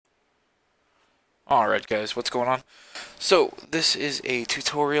Alright guys, what's going on? So, this is a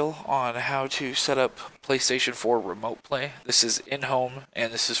tutorial on how to set up PlayStation 4 Remote Play. This is in-home,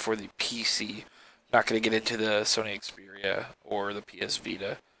 and this is for the PC. Not going to get into the Sony Xperia or the PS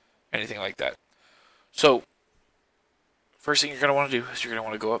Vita, anything like that. So, first thing you're going to want to do is you're going to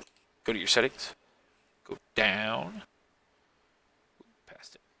want to go up, go to your settings, go down,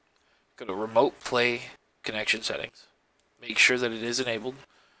 past it, go to Remote Play Connection Settings. Make sure that it is enabled,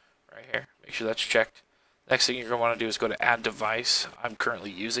 right here. Make sure that's checked. Next thing you're going to want to do is go to Add Device. I'm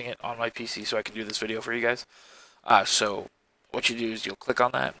currently using it on my PC so I can do this video for you guys. So what you do is you'll click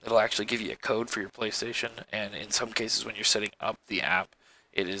on that. It'll actually give you a code for your PlayStation, and in some cases when you're setting up the app,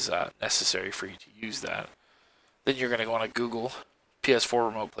 it is necessary for you to use that. Then you're going to want to Google PS4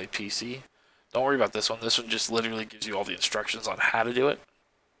 Remote Play PC. Don't worry about this one. This one just literally gives you all the instructions on how to do it.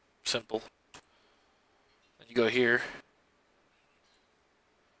 Simple. Then you go here.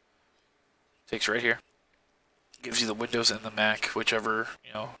 Takes right here. Gives you the Windows and the Mac, whichever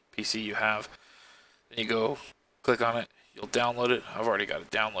PC you have. Then you go click on it. You'll download it. I've already got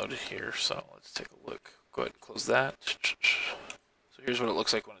it downloaded here, so let's take a look. Go ahead and close that. So here's what it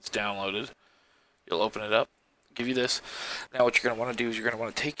looks like when it's downloaded. You'll open it up. Give you this. Now what you're going to want to do is you're going to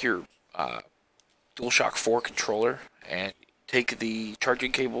want to take your DualShock 4 controller and take the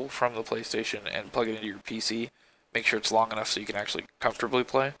charging cable from the PlayStation and plug it into your PC. Make sure it's long enough so you can actually comfortably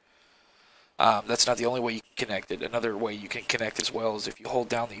play. That's not the only way you can connect it. Another way you can connect as well is if you hold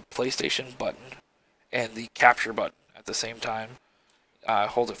down the PlayStation button and the capture button at the same time.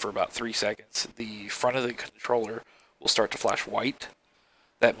 Hold it for about 3 seconds. The front of the controller will start to flash white.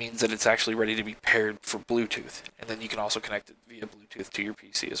 That means that it's actually ready to be paired for Bluetooth. And then you can also connect it via Bluetooth to your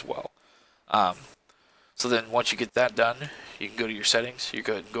PC as well. So then once you get that done, you can go to your settings. You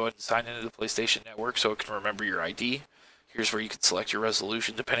go ahead and sign into the PlayStation Network so it can remember your ID. Here's where you can select your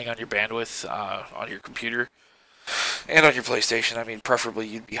resolution depending on your bandwidth on your computer and on your PlayStation. I mean, preferably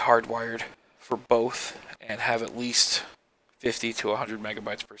you'd be hardwired for both and have at least 50 to 100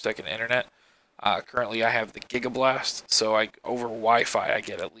 megabytes per second internet. Currently, I have the Gigablast, so over Wi-Fi I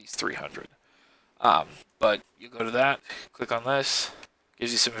get at least 300. But you go to that, click on this,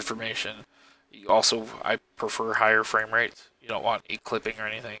 gives you some information. I prefer higher frame rates. You don't want a clipping or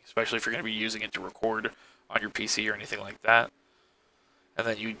anything, especially if you're going to be using it to record on your PC or anything like that. And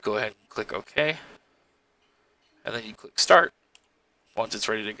then you go ahead and click OK. And then you click Start once it's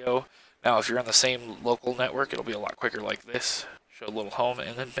ready to go. Now, if you're on the same local network, it'll be a lot quicker like this. Show a little home,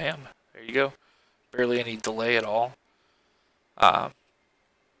 and then bam, there you go. Barely any delay at all. But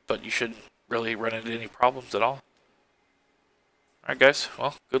you shouldn't really run into any problems at all. Alright guys,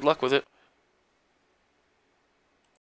 well, good luck with it.